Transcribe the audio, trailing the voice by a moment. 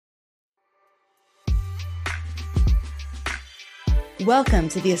Welcome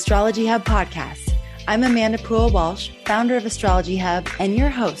to the Astrology Hub podcast. I'm Amanda Poole-Walsh, founder of Astrology Hub and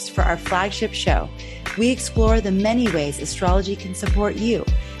your host for our flagship show. We explore the many ways astrology can support you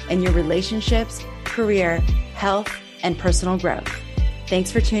in your relationships, career, health, and personal growth.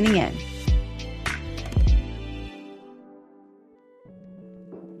 Thanks for tuning in.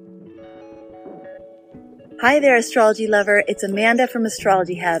 Hi there, astrology lover. It's Amanda from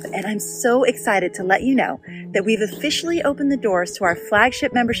Astrology Hub, and I'm so excited to let you know that we've officially opened the doors to our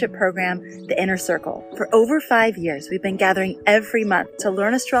flagship membership program, The Inner Circle. For over 5 years, we've been gathering every month to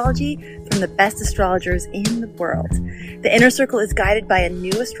learn astrology from the best astrologers in the world. The Inner Circle is guided by a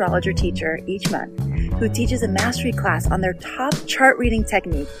new astrologer teacher each month who teaches a mastery class on their top chart reading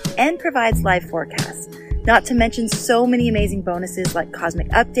technique and provides live forecasts. Not to mention so many amazing bonuses like cosmic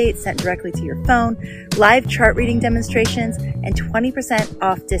updates sent directly to your phone, live chart reading demonstrations, and 20%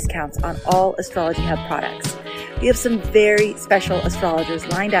 off discounts on all Astrology Hub products. We have some very special astrologers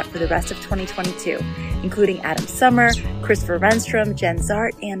lined up for the rest of 2022, including Adam Sommer, Christopher Renstrom, Jen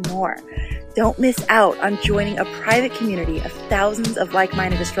Zart, and more. Don't miss out on joining a private community of thousands of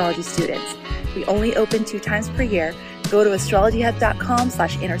like-minded astrology students. We only open 2 times per year. Go to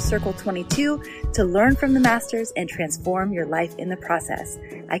astrologyhub.com/innercircle22 to learn from the masters and transform your life in the process.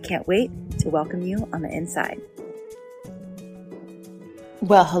 I can't wait to welcome you on the inside.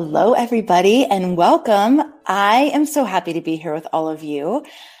 Well, hello, everybody, and welcome. I am so happy to be here with all of you,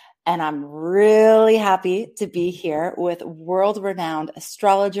 and I'm really happy to be here with world-renowned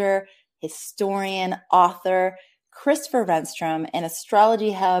astrologer, historian, author, Christopher Renstrom, an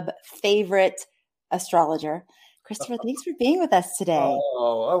Astrology Hub favorite astrologer. Christopher, thanks for being with us today.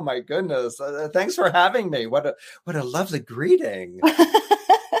 Oh my goodness. Thanks for having me. What a lovely greeting.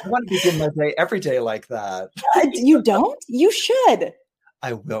 I want to begin my day every day like that. You don't? You should.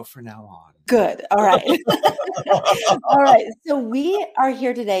 I will from now on. Good. All right. All right. So we are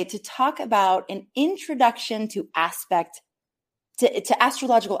here today to talk about an introduction to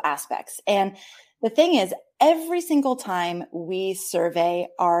astrological aspects. And the thing is, every single time we survey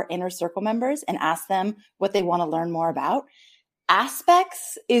our Inner Circle members and ask them what they want to learn more about,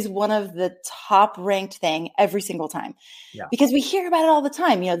 aspects is one of the top ranked thing every single time. Yeah. Because we hear about it all the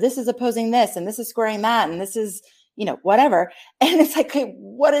time. You know, this is opposing this and this is squaring that and this is, whatever. And it's like, okay,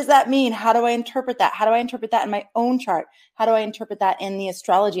 what does that mean? How do I interpret that? How do I interpret that in my own chart? How do I interpret that in the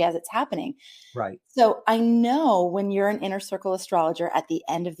astrology as it's happening? Right. So I know when you're an Inner Circle astrologer at the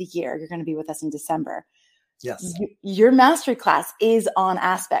end of the year, you're going to be with us in December. Yes. Your mastery class is on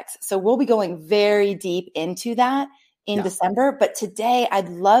aspects. So we'll be going very deep into that in December. But today I'd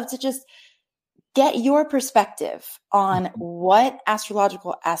love to just get your perspective on what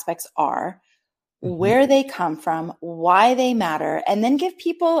astrological aspects are, where they come from, why they matter, and then give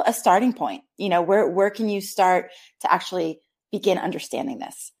people a starting point. Where can you start to actually begin understanding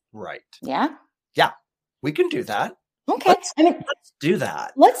this? Right. Yeah? Yeah, we can do that. Okay. Let's do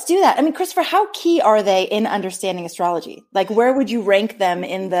that. Let's do that. Christopher, how key are they in understanding astrology? Like, where would you rank them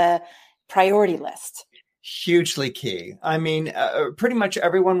in the priority list? Hugely key. Pretty much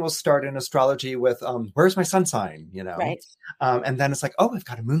everyone will start in astrology with, where's my sun sign? Right. And then it's like, oh, I've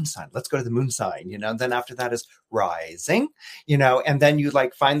got a moon sign. Let's go to the moon sign, And then after that is rising, and then you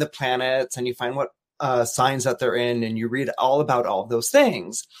find the planets and you find what signs that they're in, and you read all about all of those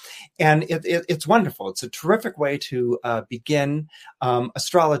things. And it's wonderful. It's a terrific way to begin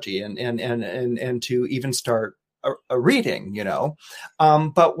astrology and to even start a reading,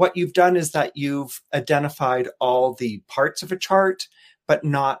 But what you've done is that you've identified all the parts of a chart, but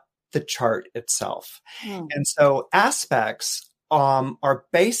not the chart itself. And so aspects are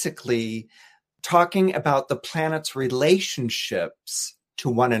basically talking about the planets' relationships to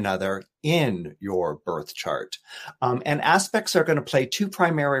one another in your birth chart. And aspects are going to play 2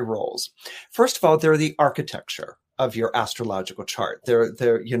 primary roles. First of all, they're the architecture of your astrological chart. They're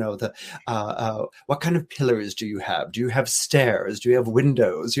what kind of pillars do you have? Do you have stairs? Do you have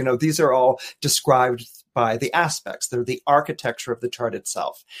windows? These are all described by the aspects. They're the architecture of the chart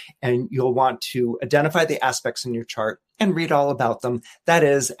itself. And you'll want to identify the aspects in your chart and read all about them. That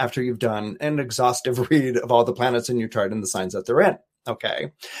is, after you've done an exhaustive read of all the planets in your chart and the signs that they're in.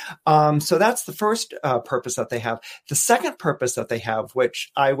 Okay. So that's the first purpose that they have. The second purpose that they have,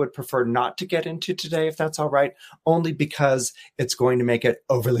 which I would prefer not to get into today, if that's all right, only because it's going to make it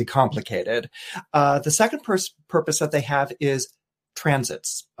overly complicated. The second purpose that they have is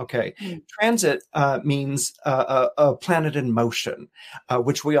transits. Okay. Transit means a planet in motion,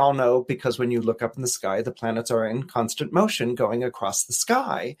 which we all know because when you look up in the sky, the planets are in constant motion going across the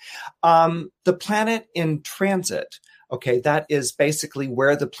sky. The planet in transit Okay, that is basically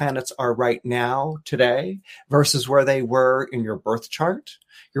where the planets are right now today versus where they were in your birth chart.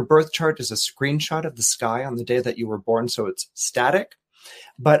 Your birth chart is a screenshot of the sky on the day that you were born, so it's static.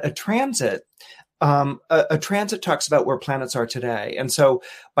 But a transit talks about where planets are today. And so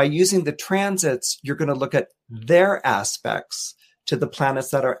by using the transits, you're going to look at their aspects to the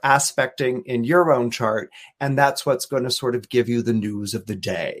planets that are aspecting in your own chart. And that's what's going to sort of give you the news of the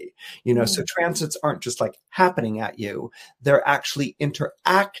day. So transits aren't just like happening at you. They're actually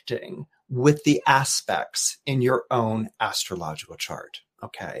interacting with the aspects in your own astrological chart.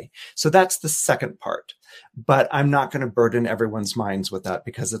 Okay. So that's the second part, but I'm not going to burden everyone's minds with that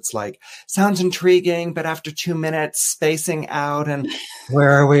because it's like, sounds intriguing, but after 2 minutes spacing out and where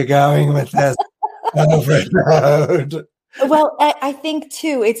are we going with this? Overload. Well, I think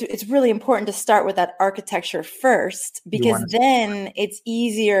too, it's really important to start with that architecture first, because then it's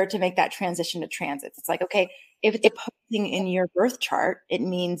easier to make that transition to transits. It's like, okay, if it's opposing in your birth chart, it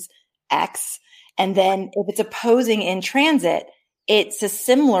means X. And then if it's opposing in transit, it's a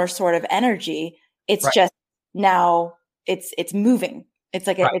similar sort of energy. It's right. just now it's moving. It's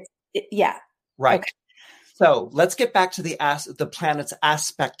like, right. Yeah. Right. Okay. So let's get back to the planets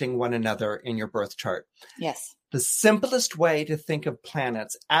aspecting one another in your birth chart. Yes. The simplest way to think of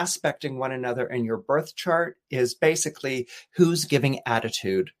planets aspecting one another in your birth chart is basically who's giving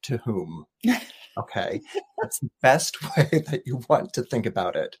attitude to whom. Okay. That's the best way that you want to think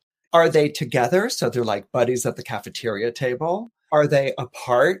about it. Are they together? So they're like buddies at the cafeteria table. Are they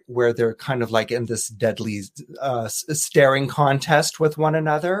apart where they're kind of like in this deadly staring contest with one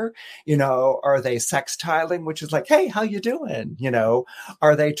another? Are they sextiling, which is like, hey, how you doing?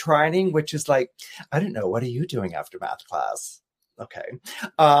 Are they trining, which is like, I don't know, what are you doing after math class? Okay.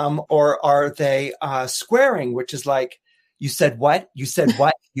 Or are they squaring, which is like, you said what? You said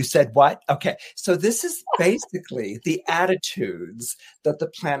what? You said what? Okay. So this is basically the attitudes that the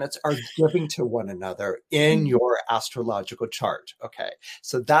planets are giving to one another in your astrological chart. Okay.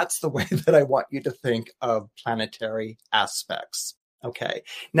 So that's the way that I want you to think of planetary aspects. Okay.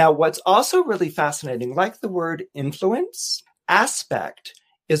 Now, what's also really fascinating, like the word influence, aspect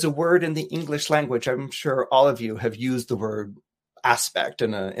is a word in the English language. I'm sure all of you have used the word aspect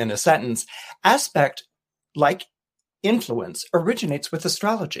in a sentence. Aspect, like influence, originates with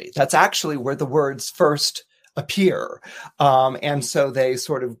astrology. That's actually where the words first appear. And so they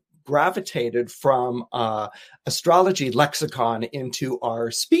sort of gravitated from astrology lexicon into our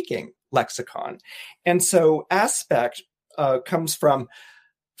speaking lexicon. And so aspect comes from,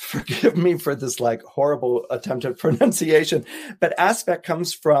 forgive me for this like horrible attempt at pronunciation, but aspect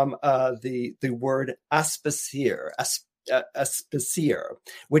comes from the word aspicere,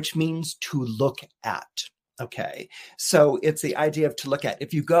 which means to look at. Okay, so it's the idea of to look at.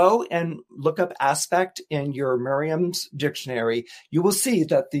 If you go and look up aspect in your Merriam's dictionary, you will see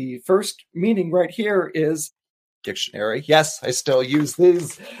that the first meaning right here is dictionary. Yes, I still use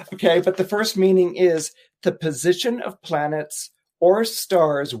these. Okay, but the first meaning is the position of planets or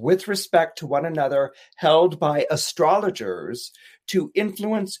stars with respect to one another held by astrologers to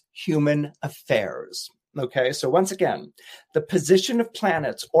influence human affairs. Okay, so once again, the position of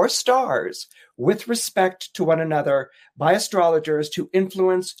planets or stars with respect to one another by astrologers to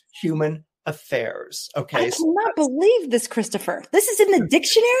influence human affairs. Okay, I cannot believe this, Christopher. This is in the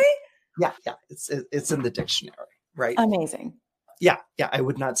dictionary? Yeah, it's in the dictionary, right? Amazing. Yeah, I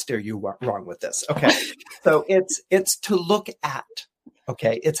would not steer you wrong with this. Okay, so it's to look at.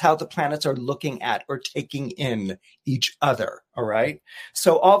 Okay, it's how the planets are looking at or taking in each other. All right.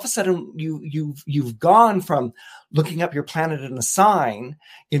 So all of a sudden you've gone from looking up your planet in a sign,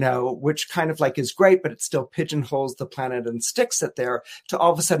 which kind of like is great, but it still pigeonholes the planet and sticks it there, to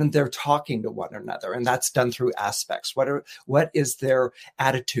all of a sudden they're talking to one another. And that's done through aspects. What is their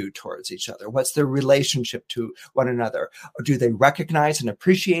attitude towards each other? What's their relationship to one another? Or do they recognize and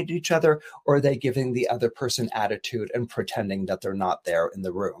appreciate each other? Or are they giving the other person attitude and pretending that they're not there in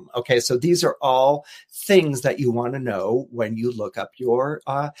the room? Okay. So these are all things that you want to know when you look up your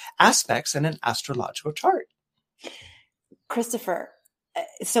aspects in an astrological chart. Christopher,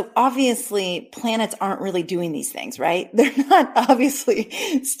 so obviously planets aren't really doing these things, right? They're not obviously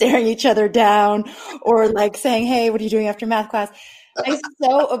staring each other down or like saying, hey, what are you doing after math class? I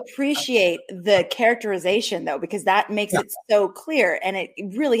so appreciate the characterization though, because that makes it so clear and it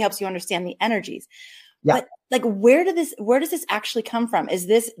really helps you understand the energies. Yeah. But like, where does this actually come from? Is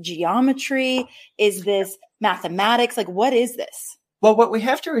this geometry? Is this mathematics? Like, what is this? Well, what we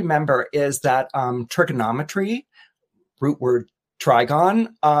have to remember is that trigonometry, root word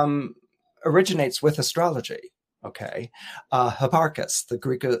trigon, originates with astrology. Okay. Hipparchus, the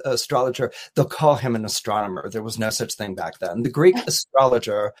Greek astrologer, they'll call him an astronomer. There was no such thing back then. The Greek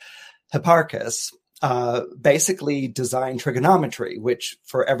astrologer, Hipparchus, basically designed trigonometry, which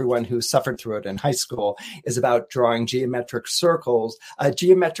for everyone who suffered through it in high school is about drawing geometric circles,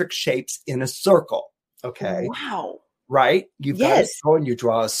 geometric shapes in a circle. Okay. Wow. Right? You've got to Yes. go and you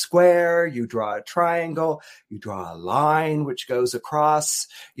draw a square, you draw a triangle, you draw a line which goes across,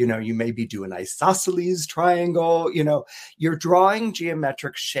 you maybe do an isosceles triangle, you're drawing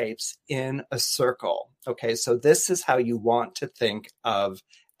geometric shapes in a circle. Okay. So this is how you want to think of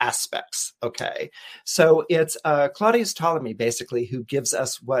aspects. Okay. So it's Claudius Ptolemy basically who gives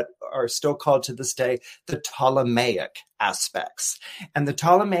us what are still called to this day the Ptolemaic aspects. And the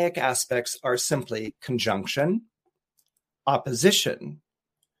Ptolemaic aspects are simply conjunction, opposition,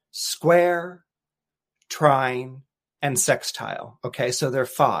 square, trine, and sextile. Okay, so there are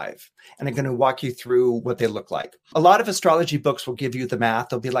 5. And I'm going to walk you through what they look like. A lot of astrology books will give you the math.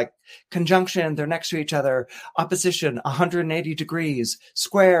 They'll be like conjunction, they're next to each other, opposition, 180 degrees,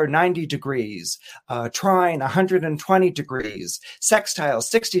 square, 90 degrees, trine, 120 degrees, sextile,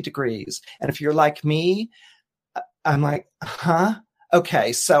 60 degrees. And if you're like me, I'm like, huh?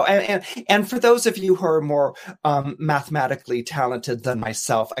 Okay, so and for those of you who are more mathematically talented than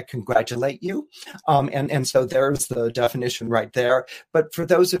myself, I congratulate you. And so there's the definition right there. But for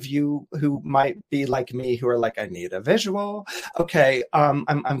those of you who might be like me, who are like, I need a visual. Okay, I'm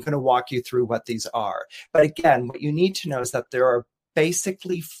going to walk you through what these are. But again, what you need to know is that there are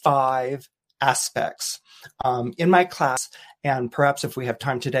basically 5 aspects in my class. And perhaps if we have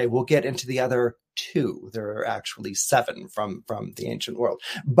time today, we'll get into the other 2. There are actually 7 from the ancient world.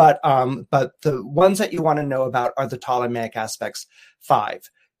 But the ones that you want to know about are the Ptolemaic aspects 5.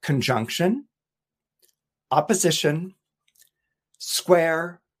 Conjunction, opposition,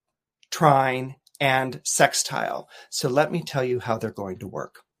 square, trine, and sextile. So let me tell you how they're going to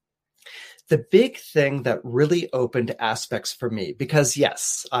work. The big thing that really opened aspects for me, because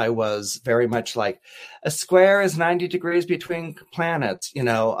yes, I was very much like a square is 90 degrees between planets,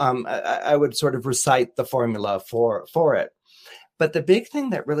 I would sort of recite the formula for it. But the big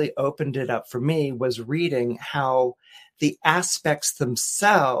thing that really opened it up for me was reading how the aspects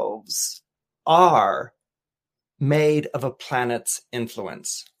themselves are made of a planet's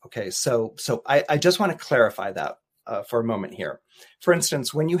influence. Okay, so I just want to clarify that for a moment here. For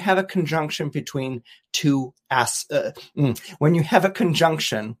instance, when you have a conjunction between when you have a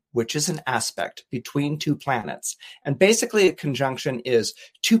conjunction, which is an aspect between 2 planets, and basically a conjunction is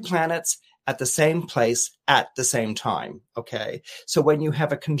 2 planets at the same place at the same time. Okay. So when you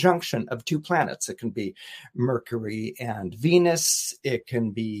have a conjunction of 2 planets, it can be Mercury and Venus. It can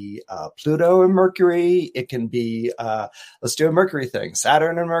be Pluto and Mercury. It can be, let's do a Mercury thing,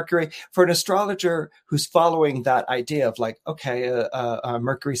 Saturn and Mercury. For an astrologer who's following that idea of like, okay, a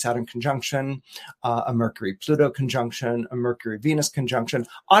Mercury-Saturn conjunction, a Mercury-Pluto conjunction, a Mercury-Venus conjunction,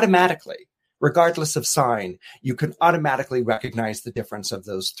 automatically, regardless of sign, you can automatically recognize the difference of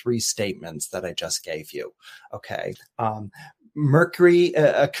those 3 statements that I just gave you. Okay. Mercury,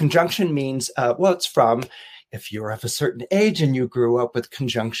 a conjunction means, it's from, if you're of a certain age and you grew up with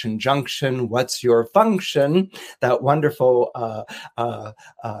conjunction junction, what's your function? That wonderful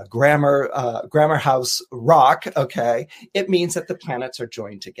grammar house rock. Okay. It means that the planets are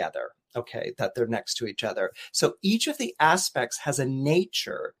joined together. Okay, that they're next to each other. So each of the aspects has a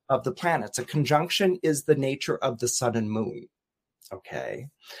nature of the planets. A conjunction is the nature of the sun and moon. Okay.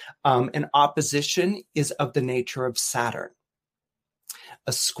 An opposition is of the nature of Saturn.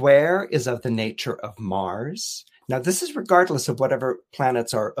 A square is of the nature of Mars. Now, this is regardless of whatever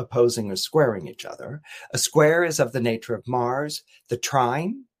planets are opposing or squaring each other. A square is of the nature of Mars. The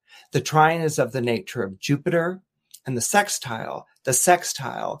trine is of the nature of Jupiter. And the sextile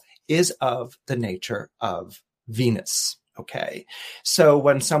is of the nature of Venus. Okay. So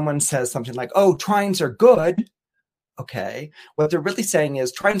when someone says something like, oh, trines are good. Okay. What they're really saying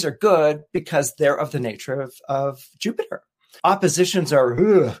is trines are good because they're of the nature of Jupiter. Oppositions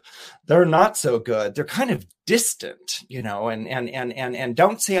are, they're not so good. They're kind of distant, and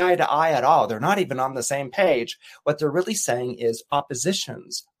don't see eye to eye at all. They're not even on the same page. What they're really saying is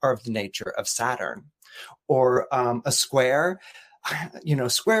oppositions are of the nature of Saturn. Or a square,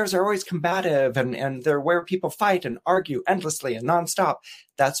 squares are always combative and they're where people fight and argue endlessly and nonstop.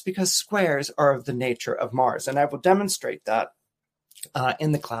 That's because squares are of the nature of Mars. And I will demonstrate that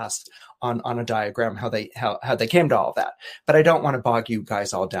in the class on a diagram, how they came to all of that. But I don't want to bog you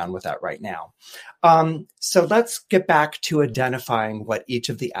guys all down with that right now. So let's get back to identifying what each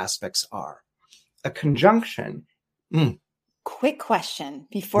of the aspects are. A conjunction. Quick question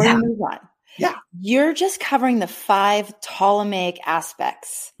before you move on. Yeah. You're just covering the 5 Ptolemaic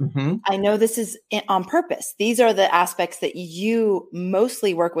aspects. Mm-hmm. I know this is on purpose. These are the aspects that you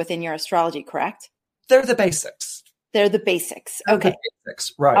mostly work with in your astrology, correct? They're the basics. They're the basics. They're Okay. the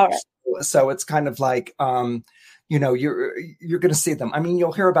basics, right. All right. So it's kind of like, you're going to see them. I mean,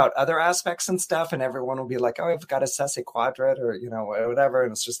 you'll hear about other aspects and stuff, and everyone will be like, oh, I've got a sesquiquadrate or, whatever.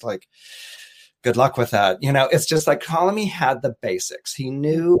 And it's just like, good luck with that. It's just like Ptolemy had the basics. He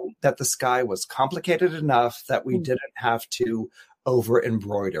knew that the sky was complicated enough that we didn't have to over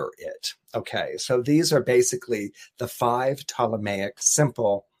embroider it. Okay. So these are basically the 5 Ptolemaic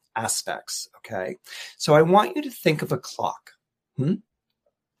simple aspects. Okay. So I want you to think of a clock.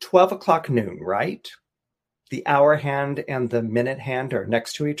 12 o'clock noon, right? The hour hand and the minute hand are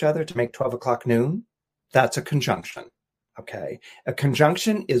next to each other to make 12 o'clock noon. That's a conjunction. Okay. A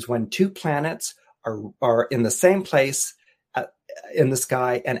conjunction is when 2 planets are in the same place in the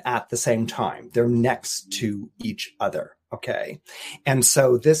sky and at the same time. They're next to each other. Okay. And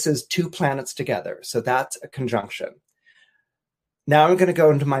so this is 2 planets together. So that's a conjunction. Now I'm going to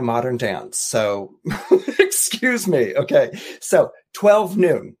go into my modern dance. So excuse me. Okay. So 12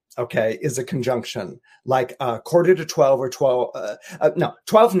 noon. Okay, is a conjunction like quarter to 12 or 12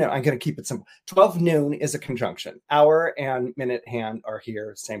 noon. I'm going to keep it simple. 12 noon is a conjunction. Hour and minute hand are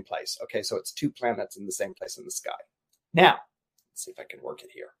here, same place. Okay, so it's 2 planets in the same place in the sky. Now, let's see if I can work it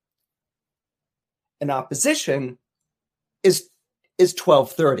here. An opposition is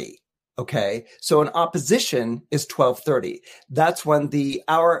 12:30. Okay, so an opposition is 12:30. That's when the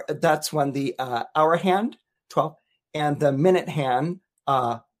hour. That's when the hour hand 12 and the minute hand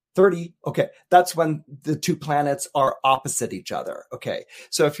 30. Okay. That's when the 2 planets are opposite each other. Okay.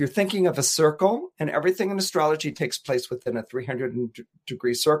 So if you're thinking of a circle, and everything in astrology takes place within a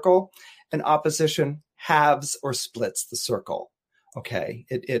 300-degree circle, an opposition halves or splits the circle. Okay.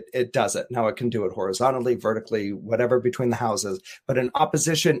 It does it. Now it can do it horizontally, vertically, whatever between the houses, but an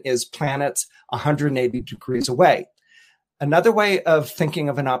opposition is planets 180 degrees away. Another way of thinking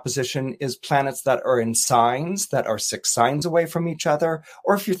of an opposition is planets that are in signs that are 6 signs away from each other,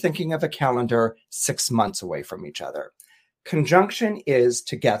 or if you're thinking of a calendar, 6 months away from each other. Conjunction is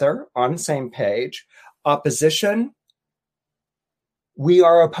together on the same page. Opposition, we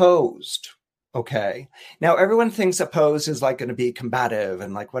are opposed. Okay. Now everyone thinks opposed is like going to be combative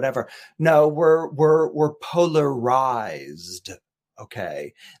and like whatever. No, we're polarized.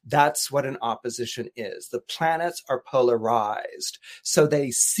 Okay, that's what an opposition is. The planets are polarized. So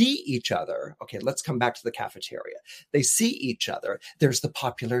they see each other. Okay, let's come back to the cafeteria. They see each other. There's the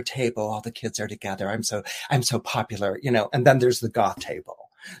popular table. All the kids are together. I'm so popular, and then there's the goth table.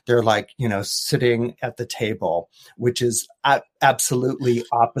 They're like, sitting at the table, which is absolutely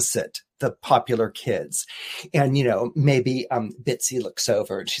opposite the popular kids. And, maybe Bitsy looks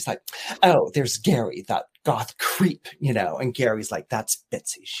over and she's like, oh, there's Gary, that goth creep, and Gary's like, that's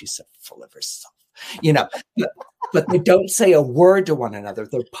Bitsy. She's so full of herself, but they don't say a word to one another.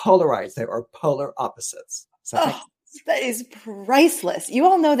 They're polarized. They are polar opposites. That is priceless. You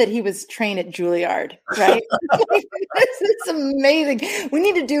all know that he was trained at Juilliard, right? This is amazing. We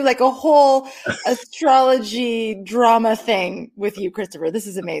need to do like a whole astrology drama thing with you, Christopher. This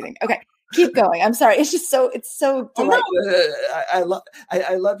is amazing. Okay, keep going. I'm sorry. It's so delightful. I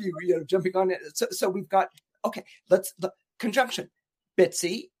love you, jumping on it. So we've got, okay, let's conjunction.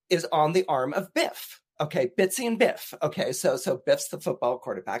 Bitsy is on the arm of Biff. Okay, Bitsy and Biff. Okay, so Biff's the football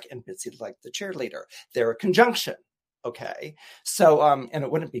quarterback and Bitsy's like the cheerleader. They're a conjunction. Okay. So, and it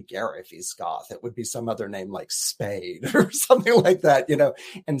wouldn't be Gary if he's goth. It would be some other name like Spade or something like that,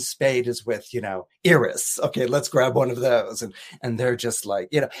 and Spade is with, Iris. Okay. Let's grab one of those. And they're just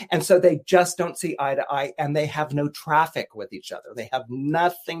like, and so they just don't see eye to eye and they have no traffic with each other. They have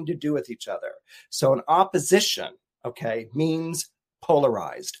nothing to do with each other. So an opposition, okay, means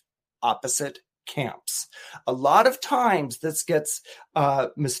polarized, opposite camps. A lot of times this gets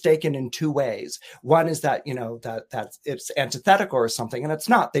mistaken in 2 ways. One is that, that it's antithetical or something, and it's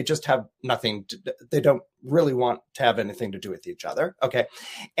not. They just have nothing they don't really want to have anything to do with each other. Okay.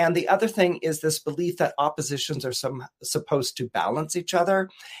 And the other thing is this belief that oppositions are supposed to balance each other,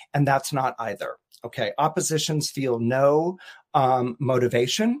 and that's not either. Okay. Oppositions feel no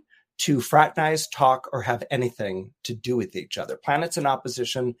motivation to fraternize, talk, or have anything to do with each other. Planets in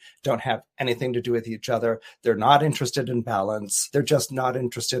opposition don't have anything to do with each other. They're not interested in balance. They're just not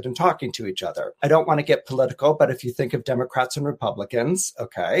interested in talking to each other. I don't want to get political, but if you think of Democrats and Republicans,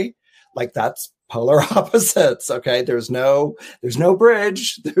 okay, like that's polar opposites. Okay. There's no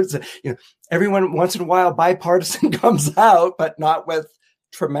bridge. Everyone once in a while bipartisan comes out, but not with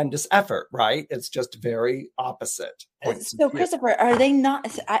tremendous effort, right? It's just very opposite points of So, view. Christopher, are they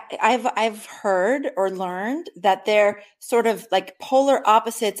not? I've heard or learned that they're sort of like polar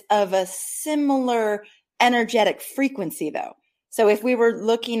opposites of a similar energetic frequency, though. So, if we were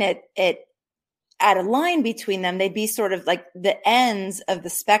looking at a line between them, they'd be sort of like the ends of the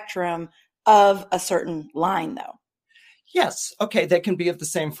spectrum of a certain line, though. Yes. Okay. They can be of the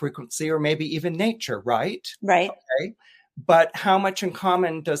same frequency or maybe even nature, right? Right. Okay. But how much in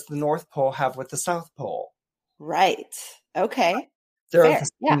common does the North Pole have with the South Pole? Right. Okay. They're Fair. of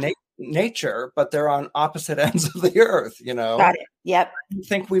the same nature, but they're on opposite ends of the earth, you know? Got it. Yep. I don't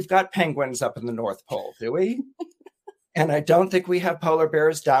think we've got penguins up in the North Pole, do we? And I don't think we have polar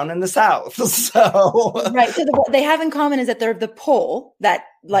bears down in the South. So right. So what they have in common is that they're the pole that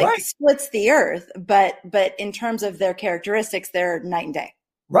splits the earth, but in terms of their characteristics, they're night and day.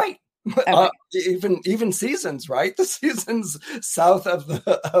 Right. Okay. Even seasons, right? The seasons south of the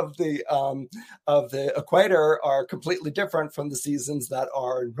equator are completely different from the seasons that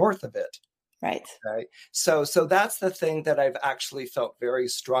are north of it. Right. Okay. So that's the thing that I've actually felt very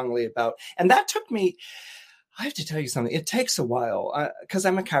strongly about. And that took me, I have to tell you something. It takes a while because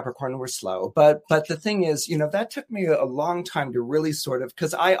I'm a Capricorn and we're slow. But the thing is, that took me a long time to really sort of,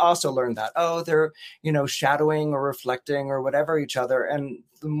 because I also learned that, they're, shadowing or reflecting or whatever each other. And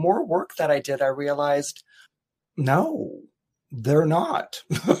the more work that I did, I realized, no, they're not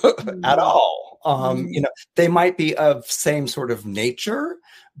at all. They might be of same sort of nature,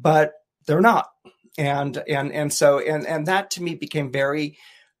 but they're not. And that to me became very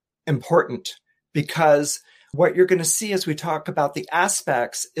important because what you're going to see as we talk about the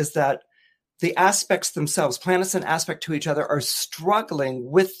aspects is that the aspects themselves, planets and aspect to each other, are struggling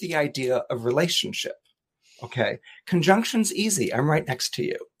with the idea of relationship. Okay. Conjunction's easy. I'm right next to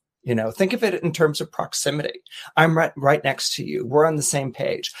you. Think of it in terms of proximity. I'm right next to you. We're on the same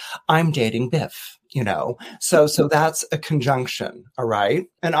page. I'm dating Biff, so that's a conjunction. All right.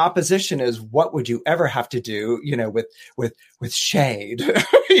 An opposition is what would you ever have to do, with shade,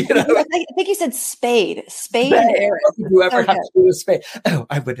 I think you said spade and Eric. What would you ever have to do with spade? Oh,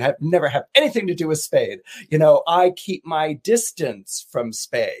 I would never have anything to do with spade. I keep my distance from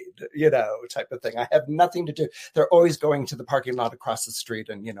spade, type of thing. I have nothing to do. They're always going to the parking lot across the street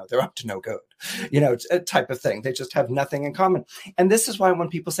and, they're up to no good, type of thing. They just have nothing in common. And this is why when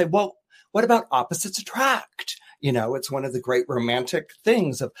people say, well, what about opposites attract? It's one of the great romantic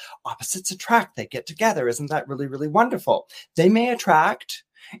things of opposites attract. They get together. Isn't that really, really wonderful? They may attract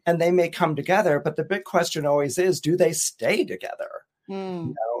and they may come together, but the big question always is, do they stay together?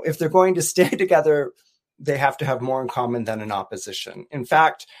 If they're going to stay together, they have to have more in common than an opposition. In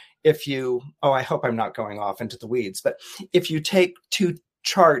fact, I hope I'm not going off into the weeds, but if you take two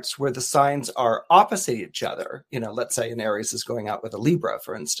charts where the signs are opposite each other, let's say an Aries is going out with a Libra,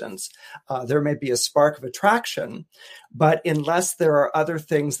 for instance, there may be a spark of attraction, but unless there are other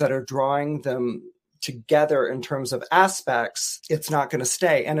things that are drawing them together in terms of aspects, it's not going to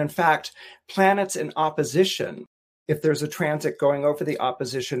stay. And in fact, planets in opposition, if there's a transit going over the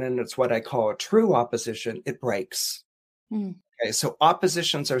opposition and it's what I call a true opposition, it breaks. Okay, so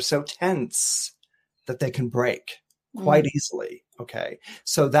oppositions are so tense that they can break quite easily. Okay.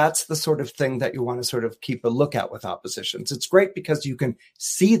 So that's the sort of thing that you want to sort of keep a lookout with oppositions. It's great because you can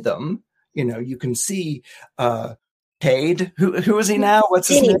see them, you can see, Spade. Who is he now? What's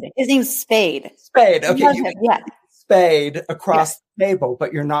his name? His name's Spade. Spade. Okay. Spade across the table,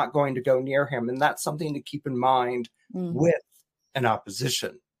 but you're not going to go near him. And that's something to keep in mind with an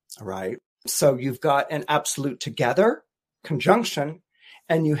opposition. All right. So you've got an absolute together conjunction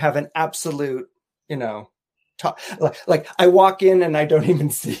and you have an absolute, like I walk in and I don't even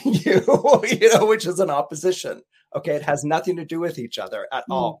see you, which is an opposition. Okay. It has nothing to do with each other at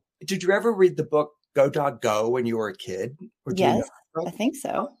all. Did you ever read the book Go Dog Go when you were a kid? Yes, I think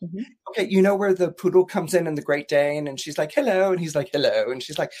so. Mm-hmm. Okay. Where the poodle comes in the Great Dane and she's like, hello. And he's like, hello. And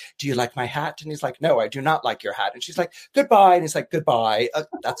she's like, do you like my hat? And he's like, no, I do not like your hat. And she's like, goodbye. And he's like, goodbye.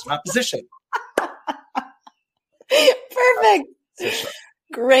 That's an opposition. Perfect.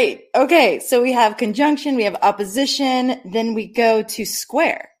 Great. Okay. So we have conjunction, we have opposition, then we go to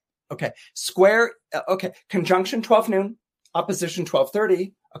square. Okay. Square. Okay. Conjunction 12 noon, opposition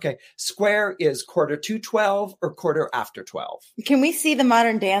 12:30. Okay. Square is quarter to 12 or quarter after 12. Can we see the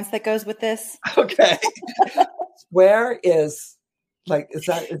modern dance that goes with this? Okay. Square is like, is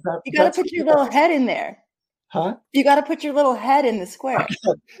that? You got to put your little head in there. Huh? You got to put your little head in the square.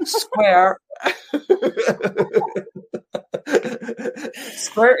 Square.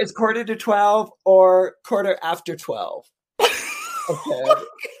 Square is quarter to 12 or quarter after 12. Okay. Oh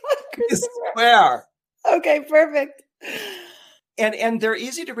God, square. Okay, perfect. And they're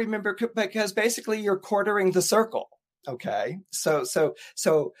easy to remember because basically you're quartering the circle. Okay. So,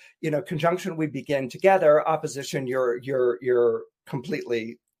 conjunction, we begin together. Opposition, you're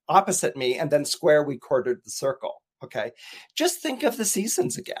completely opposite me. And then square, we quartered the circle. Okay. Just think of the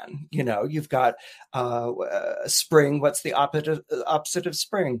seasons again. You've got spring. What's the opposite of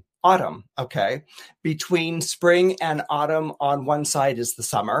spring? Autumn. Okay. Between spring and autumn, on one side is the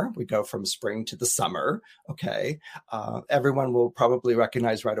summer. We go from spring to the summer. Okay. Everyone will probably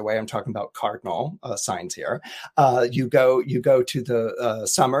recognize right away I'm talking about cardinal signs here. You go to the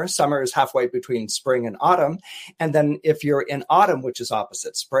summer. Summer is halfway between spring and autumn. And then if you're in autumn, which is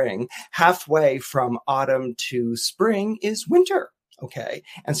opposite spring, halfway from autumn to spring is winter. Okay.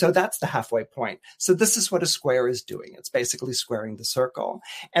 And so that's the halfway point. So this is what a square is doing. It's basically squaring the circle.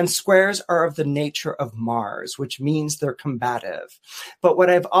 And squares are of the nature of Mars, which means they're combative. But what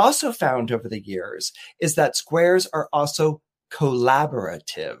I've also found over the years is that squares are also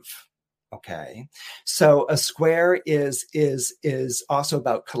collaborative. Okay. So a square is also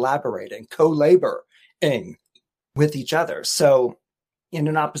about collaborating, co-laboring with each other. So in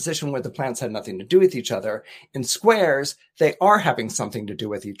an opposition where the planets had nothing to do with each other, in squares, they are having something to do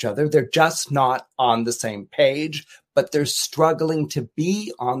with each other. They're just not on the same page, but they're struggling to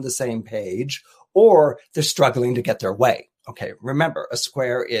be on the same page, or they're struggling to get their way. Okay. Remember, a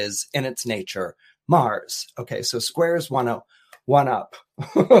square is in its nature Mars. Okay. So squares want to one up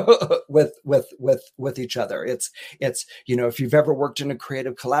with each other. It's if you've ever worked in a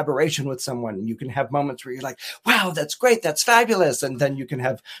creative collaboration with someone, you can have moments where you're like, wow, that's great, that's fabulous. And then you can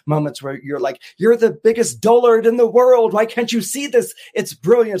have moments where you're like, you're the biggest dullard in the world. Why can't you see this? It's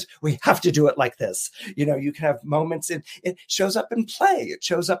brilliant. We have to do it like this. You can have moments it shows up in play. It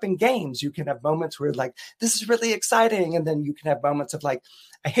shows up in games. You can have moments where like, this is really exciting. And then you can have moments of like,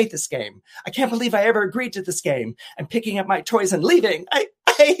 I hate this game. I can't believe I ever agreed to this game. I'm picking up my toys and leaving. I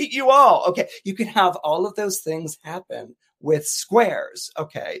hate you all. Okay. You can have all of those things happen with squares.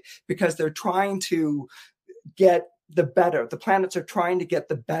 Okay. Because they're trying to get the better. The planets are trying to get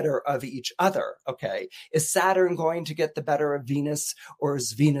the better of each other. Okay. Is Saturn going to get the better of Venus, or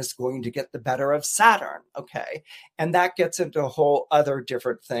is Venus going to get the better of Saturn? Okay. And that gets into a whole other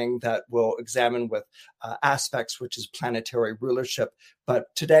different thing that we'll examine with aspects, which is planetary rulership.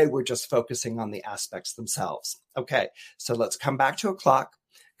 But today we're just focusing on the aspects themselves. Okay. So let's come back to a clock.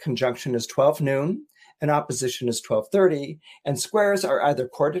 Conjunction is 12 noon and opposition is 12:30, and squares are either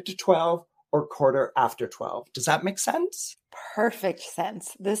quarter to 12 or quarter after 12. Does that make sense? Perfect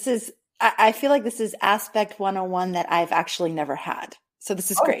sense. I feel like this is aspect 101 that I've actually never had. So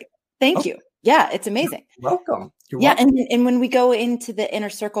this is great. Thank you. Yeah, it's amazing. You're welcome. And when we go into the Inner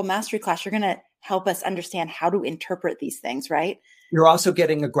Circle Mastery class, you're going to help us understand how to interpret these things, right? You're also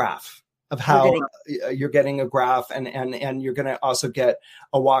getting a graph of how you're getting a graph, and you're going to also get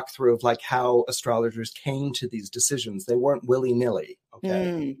a walkthrough of like how astrologers came to these decisions. They weren't willy-nilly.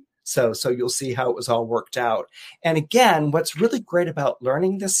 Okay. So you'll see how it was all worked out. And again, what's really great about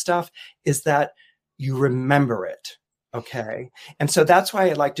learning this stuff is that you remember it. Okay. And so that's why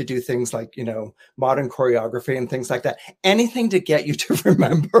I like to do things like, modern choreography and things like that. Anything to get you to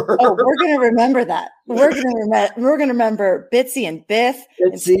remember. Oh, we're going to remember that. We're going to remember Bitsy and Biff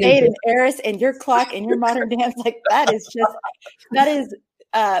and Spade and Eris and your clock and your modern dance. Like that is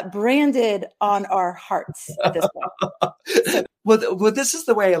branded on our hearts at this point. Well, this is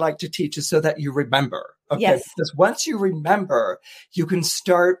the way I like to teach, is so that you remember. Okay. Yes. Because once you remember, you can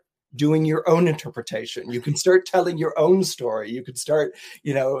start doing your own interpretation. You can start telling your own story. You can start,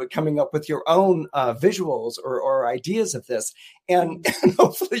 coming up with your own visuals or ideas of this. And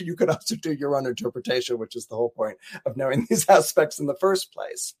hopefully you can also do your own interpretation, which is the whole point of knowing these aspects in the first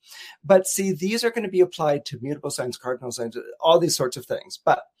place. But see, these are going to be applied to mutable signs, cardinal signs, all these sorts of things.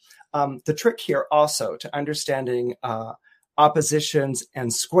 But the trick here also to understanding oppositions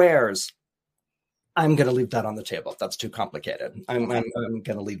and squares, I'm going to leave that on the table. That's too complicated. I'm going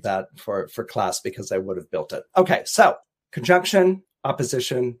to leave that for class because I would have built it. Okay, so conjunction,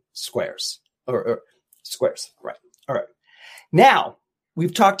 opposition, squares, or squares. Right. All right. Now,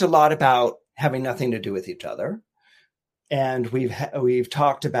 we've talked a lot about having nothing to do with each other, and we've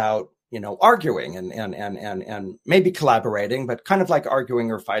talked about arguing and maybe collaborating, but kind of like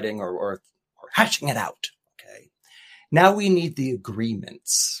arguing or fighting or hashing it out. Okay. Now we need the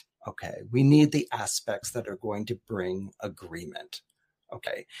agreements. Okay. We need the aspects that are going to bring agreement.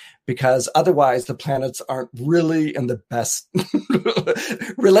 Okay. Because otherwise the planets aren't really in the best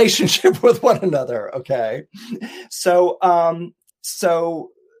relationship with one another. Okay. So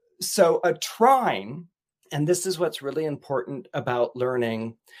a trine, and this is what's really important about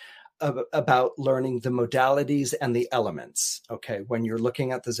learning about learning the modalities and the elements, okay, when you're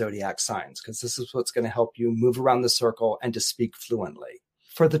looking at the zodiac signs, because this is what's going to help you move around the circle and to speak fluently.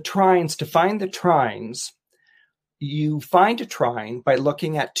 For the trines, to find the trines, you find a trine by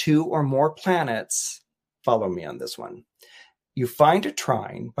looking at two or more planets. Follow me on this one. You find a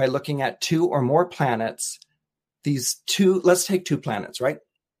trine by looking at two or more planets. These two, let's take two planets, right?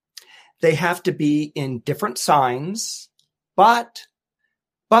 They have to be in different signs, but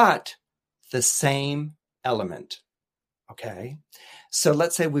the same element. Okay. So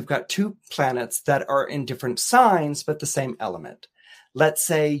let's say we've got two planets that are in different signs, but the same element. Let's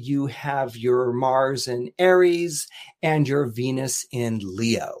say you have your Mars in Aries and your Venus in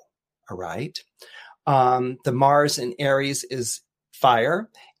Leo. All right. The Mars in Aries is fire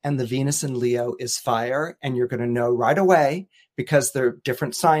and the Venus in Leo is fire. And you're going to know right away, because they're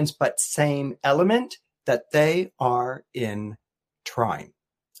different signs, but same element, that they are in trine.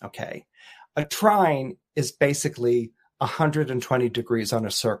 Okay. A trine is basically 120 degrees on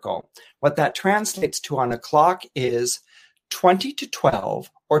a circle. What that translates to on a clock is 20 to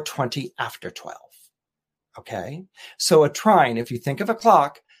 12 or 20 after 12. Okay. So a trine, if you think of a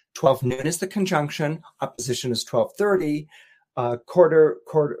clock, 12 noon is the conjunction, opposition is 12:30, quarter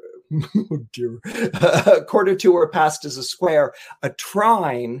to or past is a square. A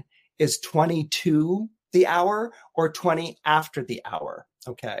trine is 22 the hour or 20 after the hour.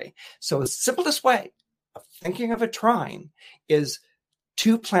 Okay. So the simplest way of thinking of a trine is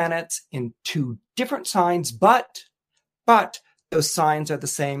two planets in two different signs, but those signs are the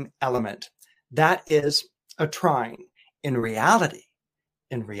same element. That is a trine. In reality,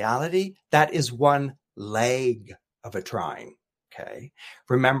 that is one leg of a trine. Okay.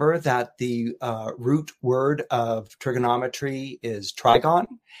 Remember that the root word of trigonometry is trigon,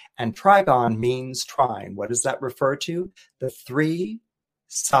 and trigon means trine. What does that refer to? The three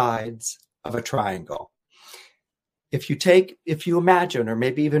sides of a triangle. If you imagine, or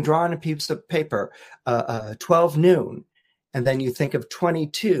maybe even draw on a piece of paper, 12 noon, and then you think of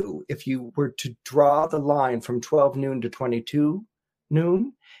 22, if you were to draw the line from 12 noon to 22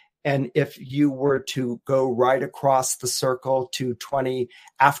 noon, and if you were to go right across the circle to 20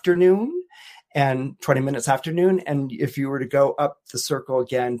 afternoon and 20 minutes afternoon, and if you were to go up the circle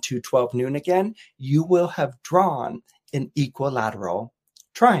again to 12 noon again, you will have drawn an equilateral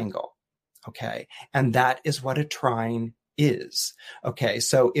triangle. Okay. And that is what a trine is. Okay.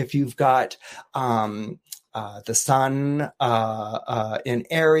 So if you've got the sun in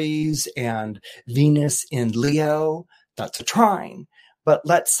Aries and Venus in Leo, that's a trine. But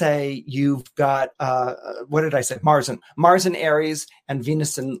let's say you've got, what did I say? Mars in Aries and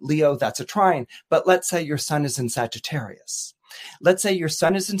Venus in Leo, that's a trine. But let's say your sun is in Sagittarius. Let's say your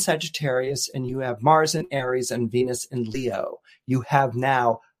sun is in Sagittarius and you have Mars in Aries and Venus in Leo. You have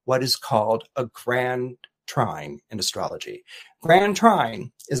now what is called a grand trine in astrology. Grand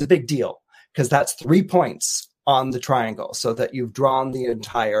trine is a big deal because that's 3 points on the triangle, so that you've drawn the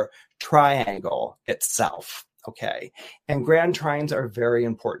entire triangle itself. Okay. And grand trines are very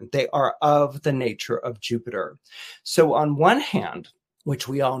important. They are of the nature of Jupiter. So on one hand, which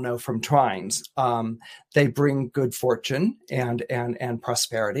we all know from trines, they bring good fortune and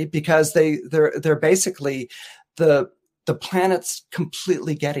prosperity, because they're basically the planets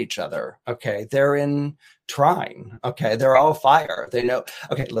completely get each other. Okay. They're in trine. Okay. They're all fire. They know,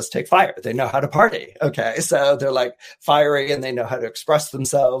 okay, let's take fire. They know how to party. Okay. So they're like fiery and they know how to express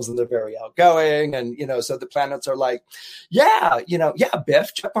themselves and they're very outgoing. And, so the planets are like, yeah,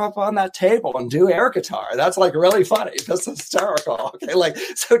 Biff, jump up on that table and do air guitar. That's like really funny. That's hysterical. Okay. Like,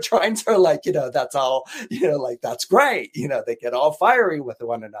 so trines are like, that's all, like, that's great. They get all fiery with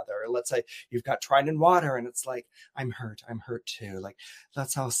one another. Let's say you've got trine in water and it's like, I'm hurt too. Like,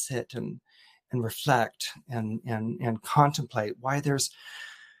 let's all sit and reflect and contemplate why there's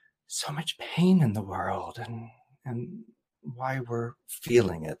so much pain in the world and why we're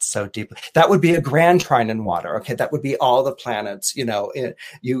feeling it so deeply. That would be a grand trine in water. Okay. That would be all the planets, you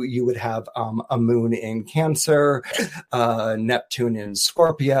would have a moon in Cancer, Neptune in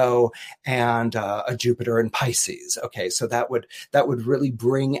Scorpio, and a Jupiter in Pisces. Okay. So that would really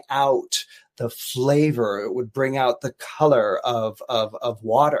bring out the flavor. It would bring out the color of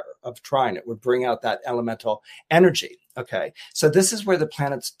water, of trine. It would bring out that elemental energy. Okay. So this is where the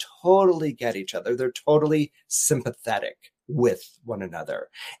planets totally get each other. They're totally sympathetic with one another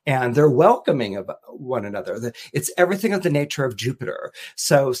and they're welcoming of one another. It's everything of the nature of Jupiter.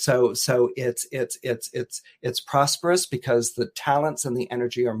 So it's prosperous because the talents and the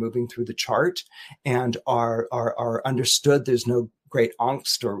energy are moving through the chart and are understood. There's no great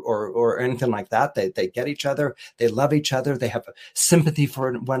angst or anything like that. They get each other. They love each other. They have sympathy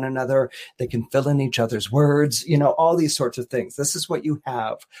for one another. They can fill in each other's words, all these sorts of things. This is what you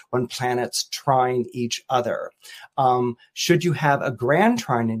have when planets trine each other. Should you have a grand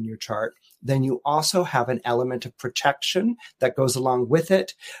trine in your chart, then you also have an element of protection that goes along with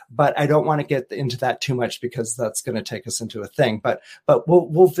it. But I don't want to get into that too much because that's going to take us into a thing. But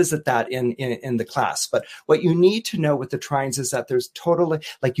we'll visit that in the class. But what you need to know with the trines is that there's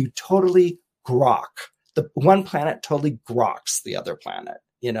you totally grok. The one planet totally groks the other planet.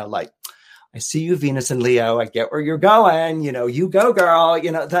 I see you, Venus and Leo. I get where you're going. You go, girl.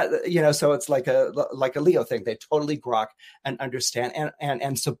 So it's like a Leo thing. They totally grok and understand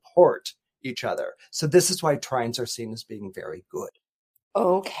and support each other. So this is why trines are seen as being very good.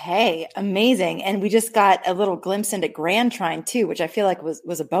 Okay, amazing. And we just got a little glimpse into grand trine too, which I feel like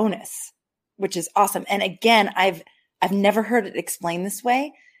was a bonus, which is awesome. And again, I've never heard it explained this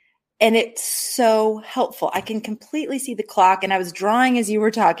way. And it's so helpful. I can completely see the clock. And I was drawing as you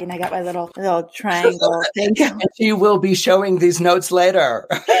were talking. I got my little triangle thing. And you will be showing these notes later.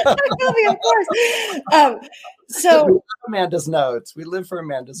 Of course. So we love Amanda's notes. We live for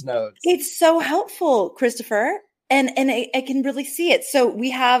Amanda's notes. It's so helpful, Christopher. And I can really see it. So we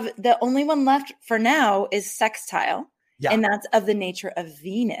have the only one left for now is sextile. Yeah. And that's of the nature of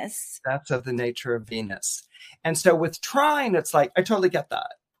Venus. That's of the nature of Venus. And so with trine, it's like, I totally get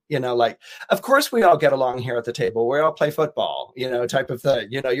that. Of course we all get along here at the table. We all play football, type of thing.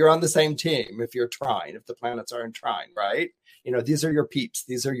 You're on the same team if you're trine, if the planets are in trine, right? These are your peeps.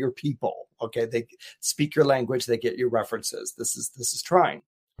 These are your people. Okay. They speak your language. They get your references. This is trine.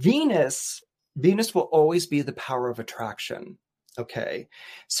 Venus will always be the power of attraction. Okay.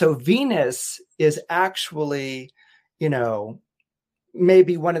 So Venus is actually,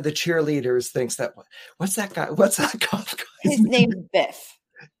 maybe one of the cheerleaders thinks that, what's that guy? What's that golf guy? His name's Biff.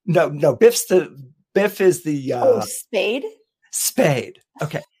 No, Biff is the Spade. Spade.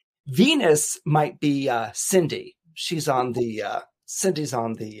 Okay. Venus might be Cindy. She's on the Cindy's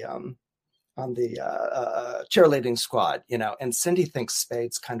on the cheerleading squad, and Cindy thinks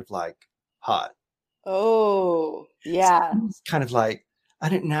Spade's kind of like hot. Oh, yeah. It's kind of like, I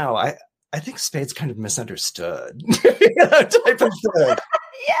don't know. I think Spade's kind of misunderstood. Type of thing.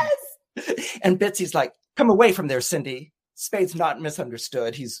 Yes. And Bitsy's like, come away from there, Cindy. Spade's not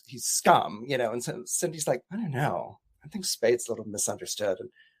misunderstood. He's scum, and so Cindy's like, I don't know. I think Spade's a little misunderstood. And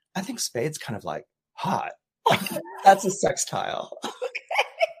I think Spade's kind of like hot. That's a sextile. Okay.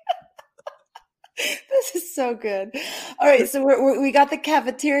 This is so good. All right. So we got the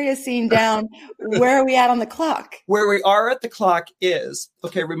cafeteria scene down. Where are we at on the clock? Where we are at the clock is,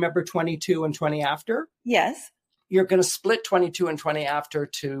 okay, remember 22 and 20 after? Yes. You're going to split 22 and 20 after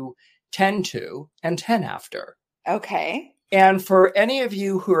to 10 to and 10 after. Okay. And for any of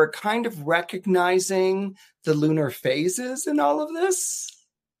you who are kind of recognizing the lunar phases in all of this,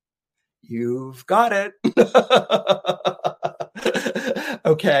 you've got it.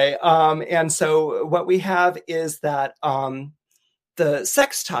 Okay. And so what we have is that the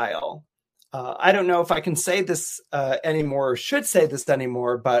sextile, I don't know if I can say this anymore or should say this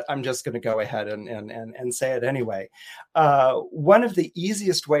anymore, but I'm just going to go ahead and say it anyway. One of the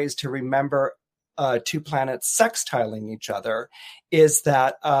easiest ways to remember two planets sextiling each other is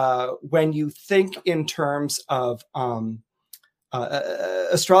that when you think in terms of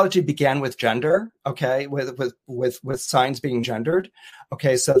astrology began with gender, okay, with signs being gendered,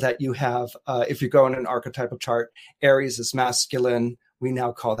 okay, so that you have, if you go in an archetypal chart, Aries is masculine, we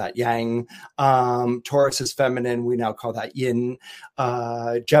now call that yang. Taurus is feminine, we now call that yin.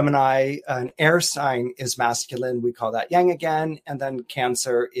 Gemini, an air sign, is masculine, we call that yang again. And then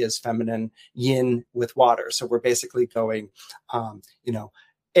Cancer is feminine, yin with water. So we're basically going,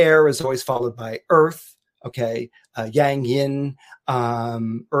 air is always followed by earth. Okay, yang, yin,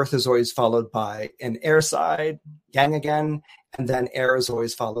 earth is always followed by an air side, yang again, and then air is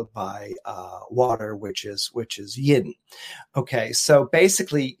always followed by water, which is yin. Okay, so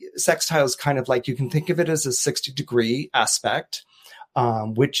basically, sextile is kind of like, you can think of it as a 60-degree aspect,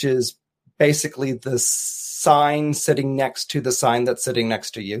 which is basically the sign sitting next to the sign that's sitting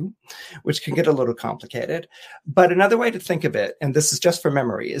next to you, which can get a little complicated. But another way to think of it, and this is just for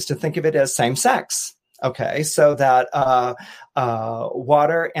memory, is to think of it as same sex. Okay, so that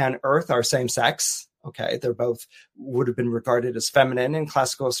water and earth are same sex. Okay, they're both would have been regarded as feminine in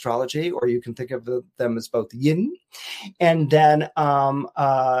classical astrology, or you can think of them as both yin. And then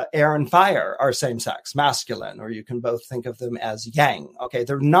air and fire are same sex, masculine, or you can both think of them as yang. Okay,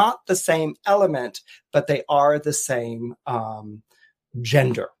 they're not the same element, but they are the same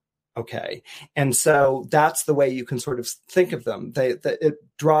gender. Okay. And so that's the way you can sort of think of them. It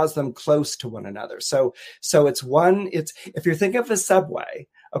draws them close to one another. So if you're thinking of a subway,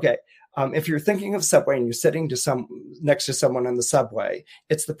 okay. If you're thinking of subway and you're sitting next to someone on the subway,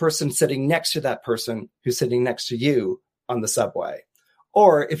 it's the person sitting next to that person who's sitting next to you on the subway.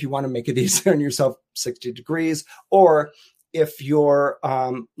 Or if you want to make it easier on yourself, 60 degrees, or if you're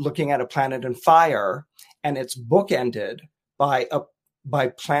looking at a planet in fire and it's bookended by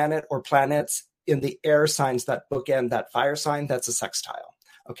planet or planets in the air signs that bookend that fire sign, that's a sextile.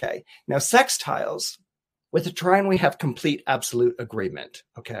 Okay. Now, sextiles, with a trine, we have complete absolute agreement.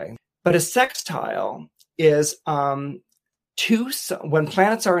 Okay. But a sextile is when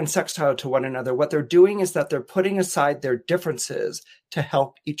planets are in sextile to one another, what they're doing is that they're putting aside their differences to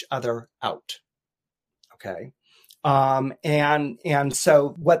help each other out. Okay. And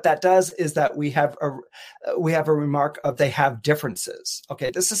so what that does is that we have a remark of they have differences. Okay.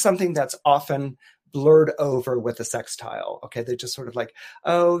 This is something that's often blurred over with a sextile. Okay. They just sort of like,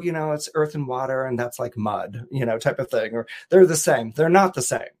 oh, it's earth and water and that's like mud, type of thing, or they're the same. They're not the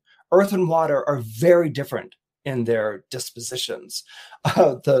same. Earth and water are very different in their dispositions.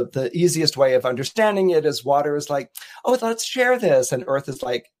 The easiest way of understanding it is water is like, oh, let's share this. And earth is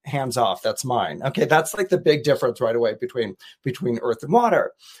like, hands off, that's mine. Okay, that's like the big difference right away between earth and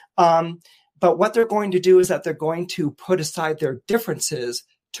water. But what they're going to do is that they're going to put aside their differences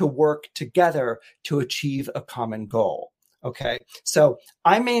to work together to achieve a common goal. Okay, so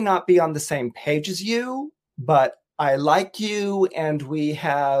I may not be on the same page as you, but I like you and we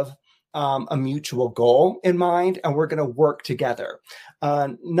have a mutual goal in mind, and we're going to work together.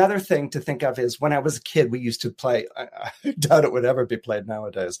 Another thing to think of is when I was a kid, we used to play, I doubt it would ever be played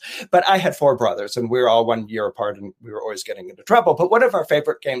nowadays, but I had 4 brothers and we were all 1 year apart and we were always getting into trouble. But one of our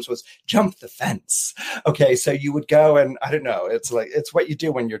favorite games was jump the fence. Okay. So you would go and I don't know, it's what you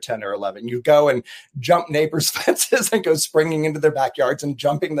do when you're 10 or 11. You go and jump neighbors' fences and go springing into their backyards and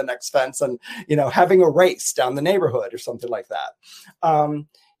jumping the next fence and, having a race down the neighborhood or something like that.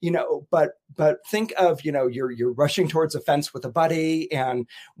 But think of, you're rushing towards a fence with a buddy and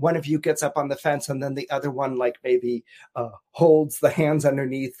one of you gets up on the fence and then the other one like maybe holds the hands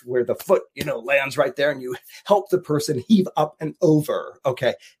underneath where the foot, lands right there and you help the person heave up and over.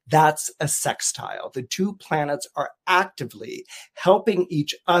 Okay. That's a sextile. The 2 planets are actively helping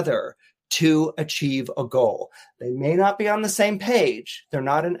each other to achieve a goal. They may not be on the same page. They're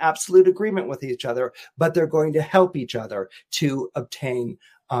not in absolute agreement with each other, but they're going to help each other to obtain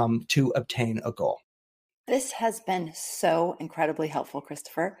a goal. This has been so incredibly helpful,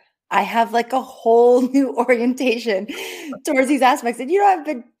 Christopher. I have like a whole new orientation towards these aspects. And I've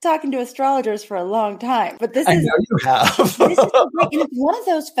been talking to astrologers for a long time, but I know you have. This is great. And it's one of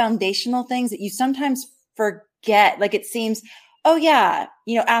those foundational things that you sometimes forget. Like it seems, oh yeah,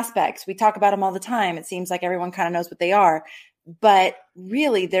 aspects. We talk about them all the time. It seems like everyone kind of knows what they are, but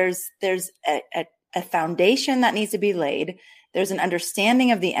really there's a foundation that needs to be laid. There's an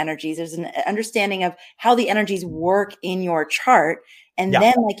understanding of the energies. There's an understanding of how the energies work in your chart. And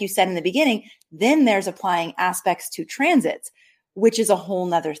then, like you said in the beginning, then there's applying aspects to transits, which is a whole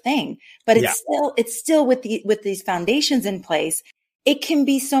nother thing. But it's still with these foundations in place, it can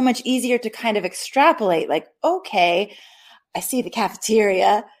be so much easier to kind of extrapolate like, okay, I see the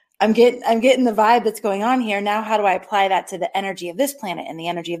cafeteria. I'm getting the vibe that's going on here. Now, how do I apply that to the energy of this planet and the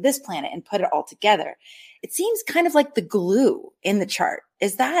energy of this planet and put it all together? It seems kind of like the glue in the chart.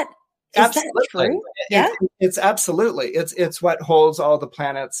 Is that true? Yeah, it's absolutely. It's what holds all the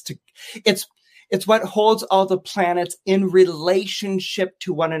planets it's what holds all the planets in relationship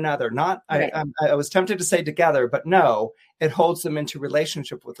to one another. Not, right. I was tempted to say together, but no, it holds them into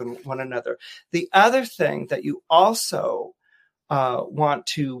relationship with one another. The other thing that you also want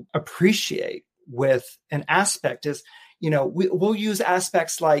to appreciate with an aspect is, we'll use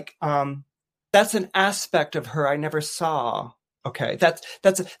aspects like, that's an aspect of her I never saw. Okay.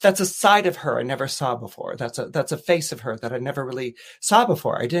 That's a side of her I never saw before. That's a face of her that I never really saw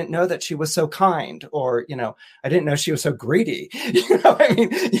before. I didn't know that she was so kind, or, I didn't know she was so greedy.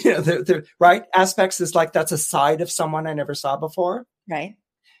 Right. Aspects is like, that's a side of someone I never saw before. Right.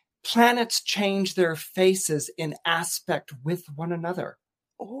 Planets change their faces in aspect with one another.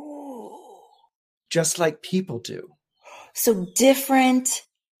 Oh, just like people do. So different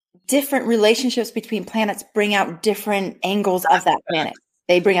relationships between planets bring out different angles of that planet.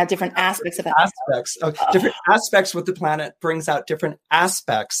 They bring out different aspects of that. Different aspects with the planet brings out different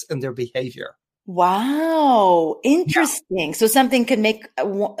aspects in their behavior. Wow. Interesting. Yeah. So something could make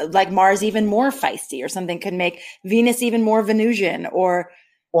like Mars even more feisty, or something could make Venus even more Venusian, or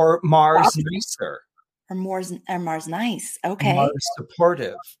Mars nicer. Mars nice. Okay. Mars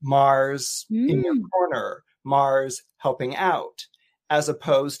supportive, Mars in your Mm. corner, Mars helping out, as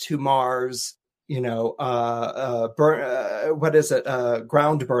opposed to Mars, what is it?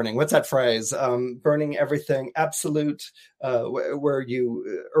 Ground burning. What's that phrase? Burning everything, absolute, where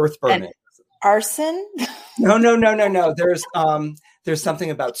you, earth And burning. arson? No. There's something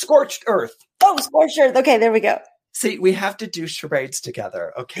about scorched earth. Oh, scorched earth. Okay, there we go. See, we have to do charades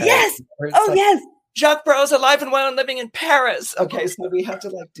together, okay? Yes. Oh, yes. Jacques Barrot's alive and well and living in Paris. Okay, so we have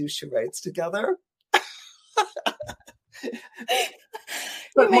to do charades together.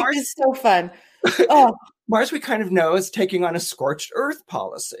 You make this so fun. Oh. Mars, we kind of know, is taking on a scorched earth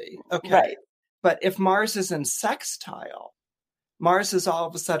policy. Okay. Right. But if Mars is in sextile, Mars is all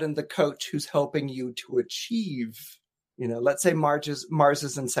of a sudden the coach who's helping you to achieve. Let's say Mars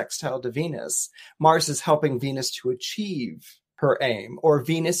is in sextile to Venus. Mars is helping Venus to achieve her aim, or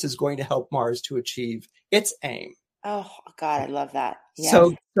Venus is going to help Mars to achieve its aim. Oh, God, I love that. Yes.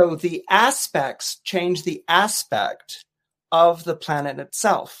 So the aspects change the aspect of the planet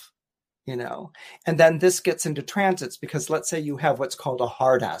itself, and then this gets into transits, because let's say you have what's called a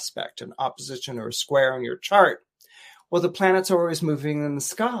hard aspect, an opposition or a square on your chart. Well, the planets are always moving in the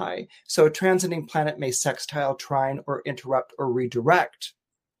sky. So a transiting planet may sextile, trine, or interrupt or redirect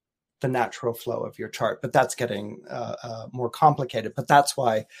the natural flow of your chart. But that's getting more complicated. But that's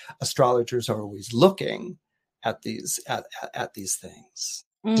why astrologers are always looking at these things.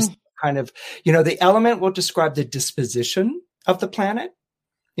 Just kind of, the element will describe the disposition of the planet.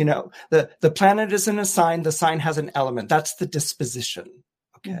 The planet is in a sign, the sign has an element. That's the disposition.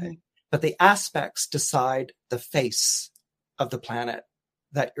 Okay. Mm-hmm. But the aspects decide the face of the planet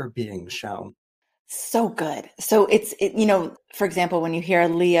that you're being shown. So good. So for example, when you hear a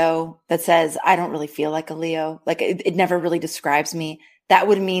Leo that says, I don't really feel like a Leo, like it never really describes me, that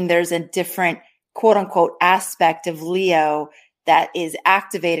would mean there's a different quote unquote aspect of Leo that is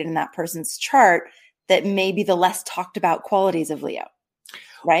activated in that person's chart that may be the less talked about qualities of Leo.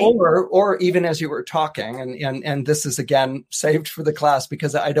 Right. Or even as you were talking, and this is again saved for the class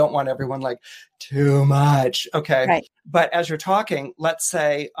because I don't want everyone too much. Okay. Right. But as you're talking, let's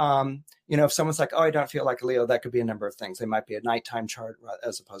say, if someone's like, oh, I don't feel like a Leo, that could be a number of things. They might be a nighttime chart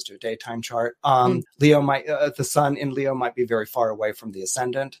as opposed to a daytime chart. Leo might, the sun in Leo might be very far away from the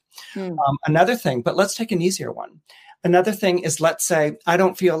ascendant. Another thing, but let's take an easier one. Another thing is, let's say I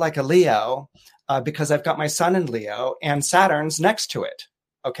don't feel like a Leo because I've got my sun in Leo and Saturn's next to it.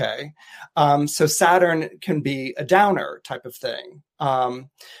 Okay. So Saturn can be a downer type of thing.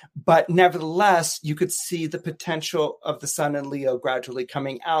 But nevertheless, you could see the potential of the sun in Leo gradually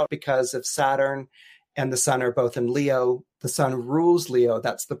coming out, because if Saturn and the sun are both in Leo, the sun rules Leo.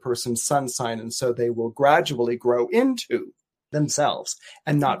 That's the person's sun sign. And so they will gradually grow into themselves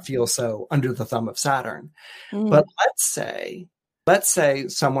and not feel so under the thumb of Saturn. But let's say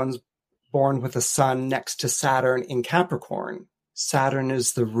someone's born with a sun next to Saturn in Capricorn. Saturn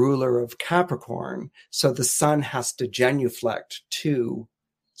is the ruler of Capricorn, so the sun has to genuflect to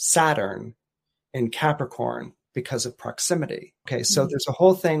Saturn in Capricorn because of proximity. Okay, so there's a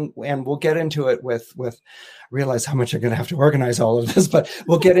whole thing, and we'll get into it with realize how much I'm going to have to organize all of this, but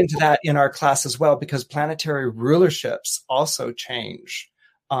we'll get into that in our class as well, because planetary rulerships also change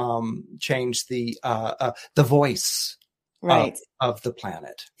the voice. Right. Of the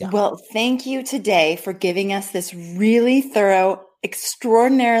planet. Yeah. Well, thank you today for giving us this really thorough,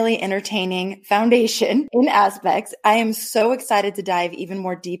 extraordinarily entertaining foundation in aspects. I am so excited to dive even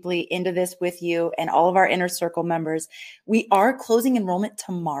more deeply into this with you and all of our Inner Circle members. We are closing enrollment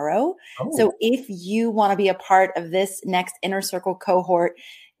tomorrow. Oh. So if you want to be a part of this next Inner Circle cohort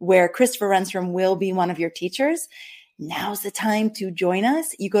where Christopher Renstrom will be one of your teachers, now's the time to join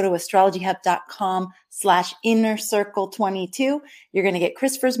us. You go to astrologyhub.com/innercircle22. You're going to get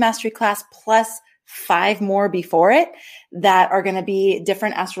Christopher's mastery class plus 5 more before it that are going to be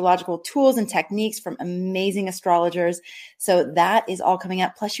different astrological tools and techniques from amazing astrologers. So that is all coming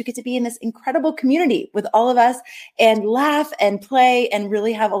up. Plus you get to be in this incredible community with all of us and laugh and play and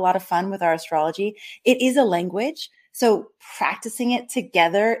really have a lot of fun with our astrology. It is a language. So practicing it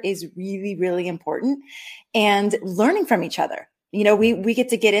together is really, really important, and learning from each other. We get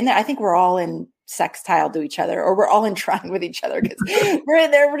to get in there. I think we're all in sextile to each other, or we're all in trine with each other, because we're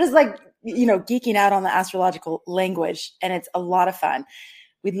in there. We're just geeking out on the astrological language, and it's a lot of fun.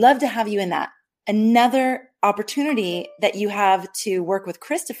 We'd love to have you in that. Another opportunity that you have to work with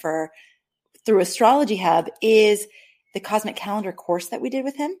Christopher through Astrology Hub is the Cosmic Calendar course that we did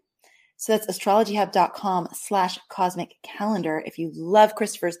with him. So that's astrologyhub.com/cosmic calendar. If you love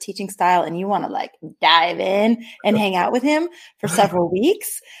Christopher's teaching style and you want to dive in and hang out with him for several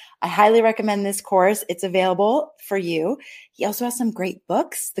weeks, I highly recommend this course. It's available for you. He also has some great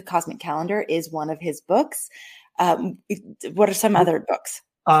books. The Cosmic Calendar is one of his books. What are some other books?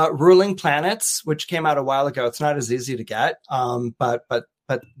 Ruling Planets, which came out a while ago. It's not as easy to get, but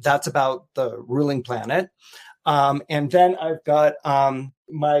that's about the ruling planet. And then I've got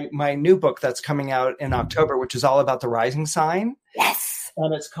my new book that's coming out in October, which is all about the rising sign. Yes.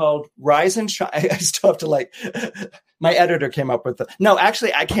 And it's called Rise and Shine. I still have to my editor came up with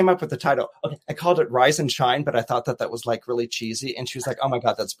I came up with the title. Okay. I called it Rise and Shine, but I thought that was like really cheesy. And she was like, oh my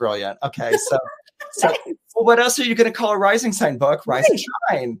God, that's brilliant. Okay. So well, what else are you going to call a rising sign book? Rise and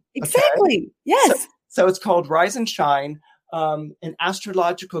Shine. Exactly. Okay? Yes. So it's called Rise and Shine, an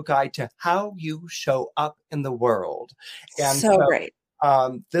astrological guide to how you show up in the world. And so great.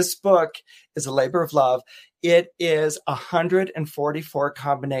 This book is a labor of love. It is 144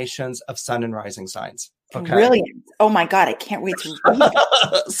 combinations of sun and rising signs. Okay. Brilliant. Oh my God. I can't wait to read it.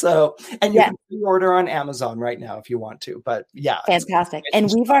 You can pre-order on Amazon right now if you want to, but yeah. Fantastic. And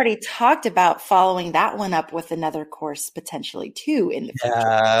we've already talked about following that one up with another course potentially too in the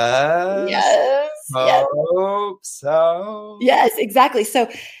future. Yes. Hope so. Yes, exactly. So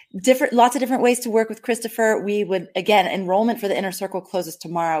lots of different ways to work with Christopher. We would, again, enrollment for the Inner Circle closes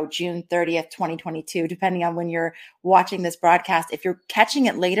tomorrow, June 30th, 2022, depending on when you're watching this broadcast. If you're catching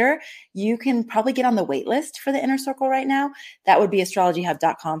it later, you can probably get on the wait list for the Inner Circle right now. That would be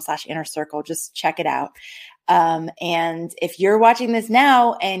astrologyhub.com/inner circle. Just check it out. And if you're watching this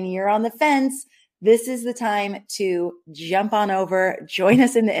now and you're on the fence, this is the time to jump on over, join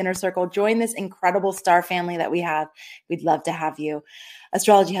us in the Inner Circle, join this incredible star family that we have. We'd love to have you.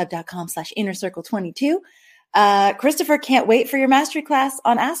 astrologyhub.com/inner circle 22. Christopher, can't wait for your mastery class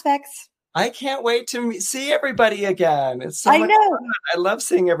on aspects. I can't wait to see everybody again. It's so much fun. I love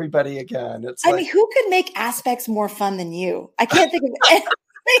seeing everybody again. I mean, who could make aspects more fun than you? I can't think of anything.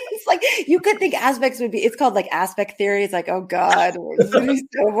 It's like you could think aspects would be. It's called like aspect theory. It's like, oh God, it's gonna be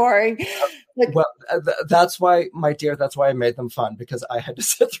so boring. That's why, my dear. That's why I made them fun, because I had to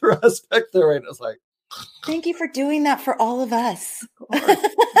sit through aspect theory, and it was like, thank you for doing that for all of us.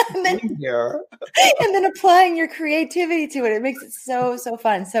 and then applying your creativity to it. It makes it so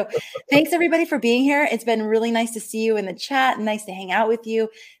fun. So thanks everybody for being here. It's been really nice to see you in the chat and nice to hang out with you.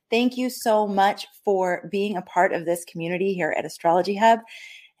 Thank you so much for being a part of this community here at Astrology Hub.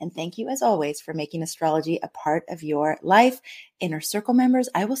 And thank you, as always, for making astrology a part of your life. Inner Circle members,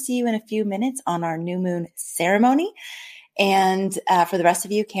 I will see you in a few minutes on our new moon ceremony. And for the rest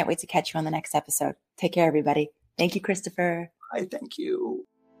of you, can't wait to catch you on the next episode. Take care, everybody. Thank you, Christopher. Hi, thank you.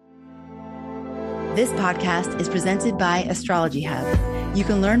 This podcast is presented by Astrology Hub. You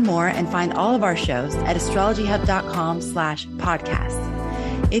can learn more and find all of our shows at astrologyhub.com/podcast.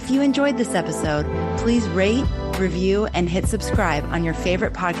 If you enjoyed this episode, please rate, review, and hit subscribe on your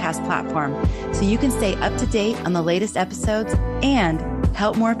favorite podcast platform so you can stay up to date on the latest episodes and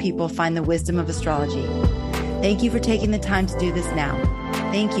help more people find the wisdom of astrology. Thank you for taking the time to do this now.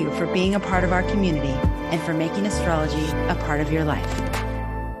 Thank you for being a part of our community and for making astrology a part of your life.